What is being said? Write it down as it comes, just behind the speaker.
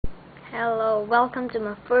Hello, welcome to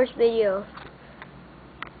my first video.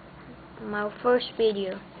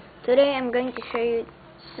 Today I'm going to show you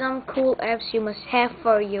some cool apps you must have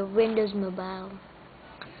for your Windows Mobile.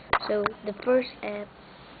 So the first app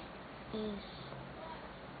is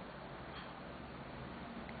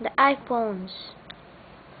the iPhones.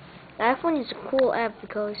 The iPhone is a cool app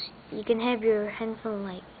because you can have your handphone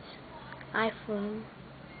like iPhone.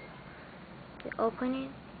 You open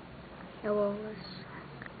it,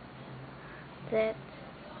 that,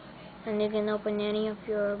 and you can open any of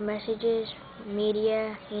your messages,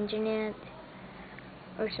 media, internet,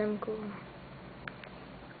 or some cool.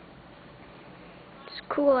 It's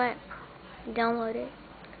a cool app. Download it.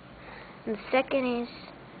 And the second is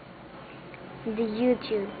the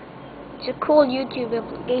YouTube. It's a cool YouTube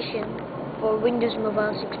application for Windows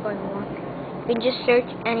Mobile 6.1. You can just search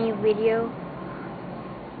any video.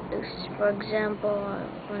 For example, I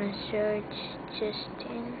want to search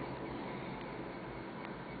Justin.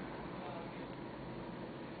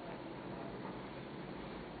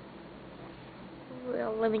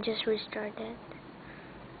 Well, let me just restart that.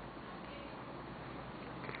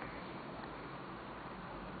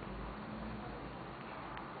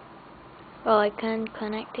 Well, I can't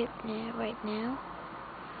connect it right now.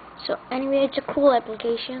 So anyway, it's a cool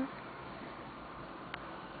application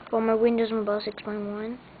for my Windows Mobile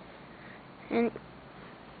 6.1. And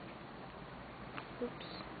oops,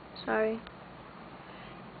 sorry.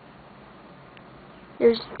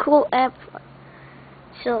 There's a cool app.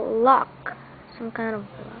 It's a lock, some kind of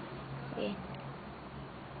lock. Okay.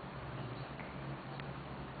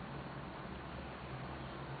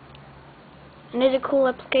 Another cool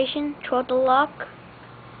application, Throttle Lock.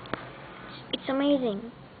 It's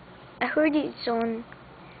amazing. I heard it's on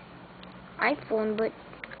iPhone, but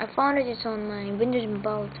I found it's on my Windows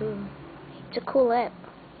Mobile too. It's a cool app.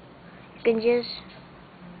 You can just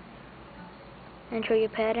enter your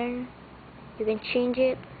pattern. You can change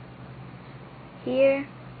it here.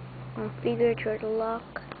 Configure Throttle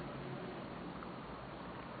Lock.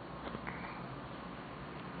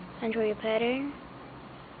 Enter your pattern.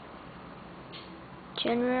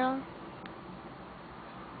 General.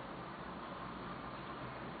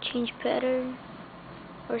 Change pattern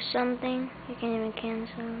or something. You can even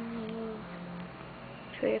cancel.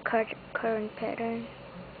 For your current pattern.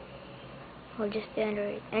 Or just enter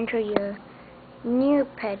it. Enter your new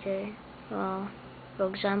pattern. Well, for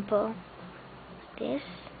example, this.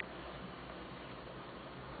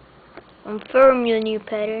 Confirm your new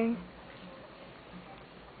pattern.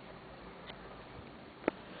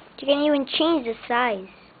 You can even change the size.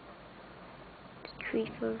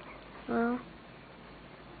 3, 4. Well,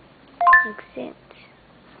 accept.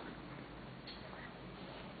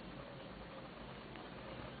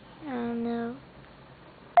 Oh no.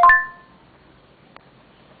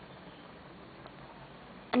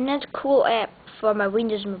 Another cool app for my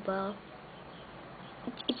Windows Mobile.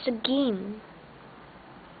 It's a game.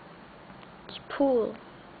 It's cool.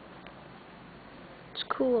 It's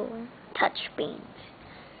cool. Touch Paint.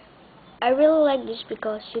 I really like this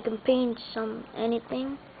because you can paint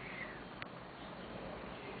anything.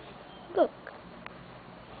 Look,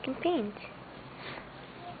 you can paint.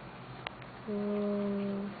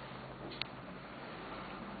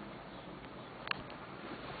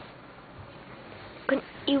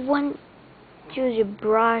 You want to choose a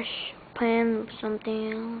brush, pen,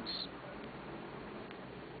 something else.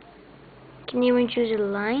 You can even choose a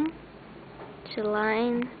line. It's a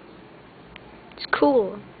line. It's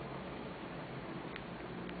cool.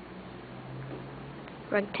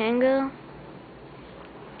 Rectangle.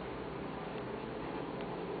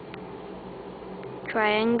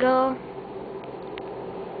 Triangle.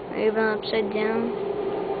 Or even upside down.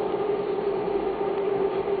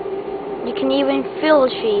 You can even fill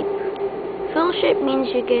shape. Fill shape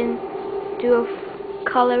means you can do a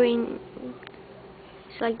coloring.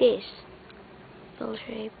 It's like this. Fill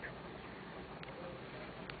shape.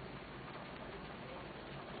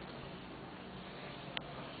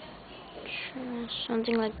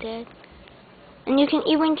 Something like that. And you can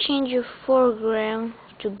even change your foreground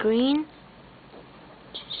to green.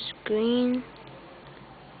 Just green.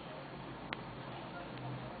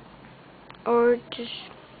 Or just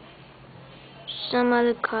some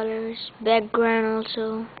other colors. Background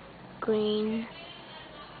also green.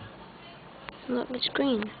 Look, it's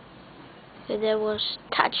green. So that was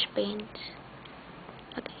Touch Paint.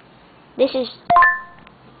 Okay. This is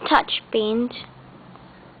Touch Paint.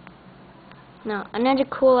 Now, another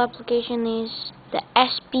cool application is the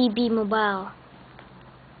SPB Mobile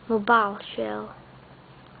Shell.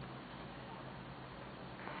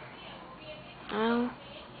 Now,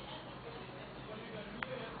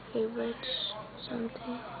 favorites,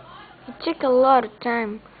 something. It took a lot of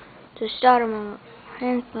time to start on my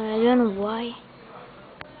hands, but I don't know why.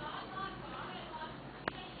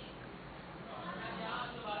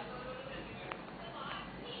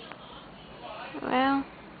 Well,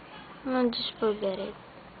 I'll just forget it.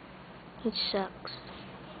 It sucks.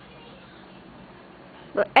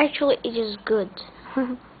 But actually it is good.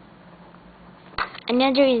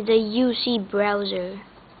 Another is the UC browser.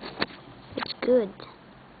 It's good.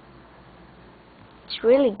 It's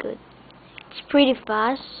really good. It's pretty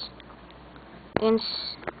fast. You can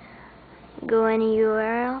go any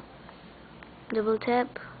URL, double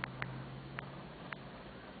tap,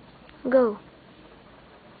 go.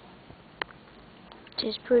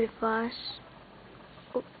 It's pretty fast.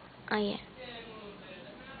 Oh, yeah.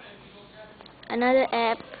 Another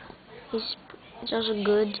app is it's also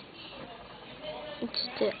good. It's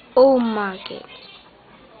the O Market.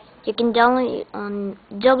 You can download it on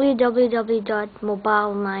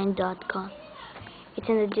www.mobile9.com. It's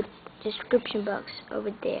in the description box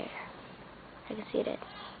over there. I can see that.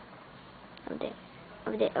 Over there.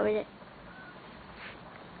 Over there. Over there.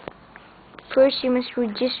 First, you must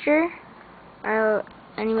register.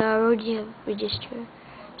 Anyway, I already have registered.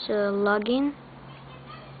 So login.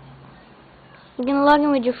 You can log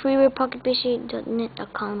in with your freeware pocketpc.net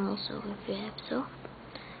account also if you have so.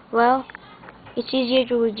 Well, it's easier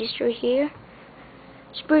to register here.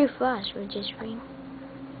 It's pretty fast registering.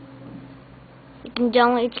 You can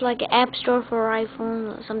download. It's like an app store for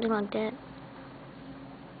iPhone or something like that.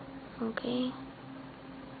 Okay.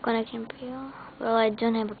 Connection fail. Well, I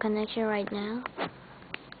don't have a connection right now.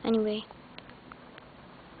 Anyway,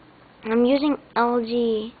 I'm using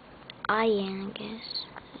LG IN, I guess.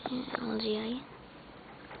 Yeah, LG IN.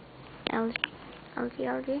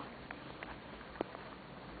 LG.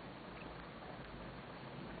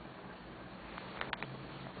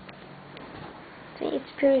 See,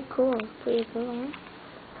 it's pretty cool. Huh?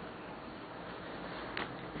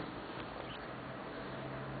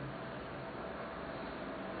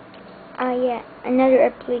 Yeah, another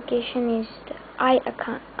application is the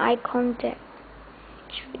iContact.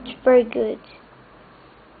 It's very good.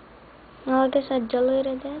 Well, I guess I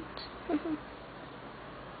deleted that.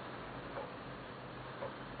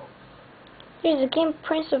 Here's the game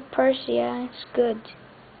Prince of Persia. It's good.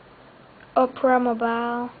 Opera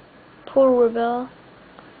Mobile, Pool Rebel.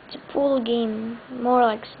 It's a pool game, more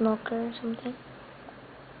like Smoker or something.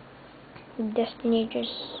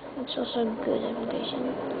 Destinators. It's also a good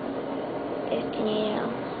application. Destinator.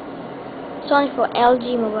 It's only for LG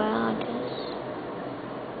Mobile, I guess.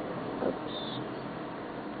 Oops.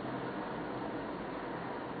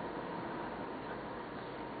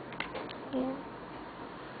 Yeah.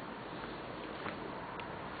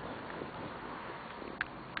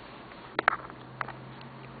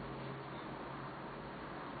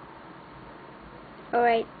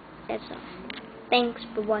 Alright, that's all. Thanks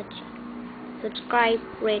for watching. Subscribe,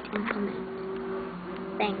 rate, and comment.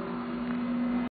 Thanks.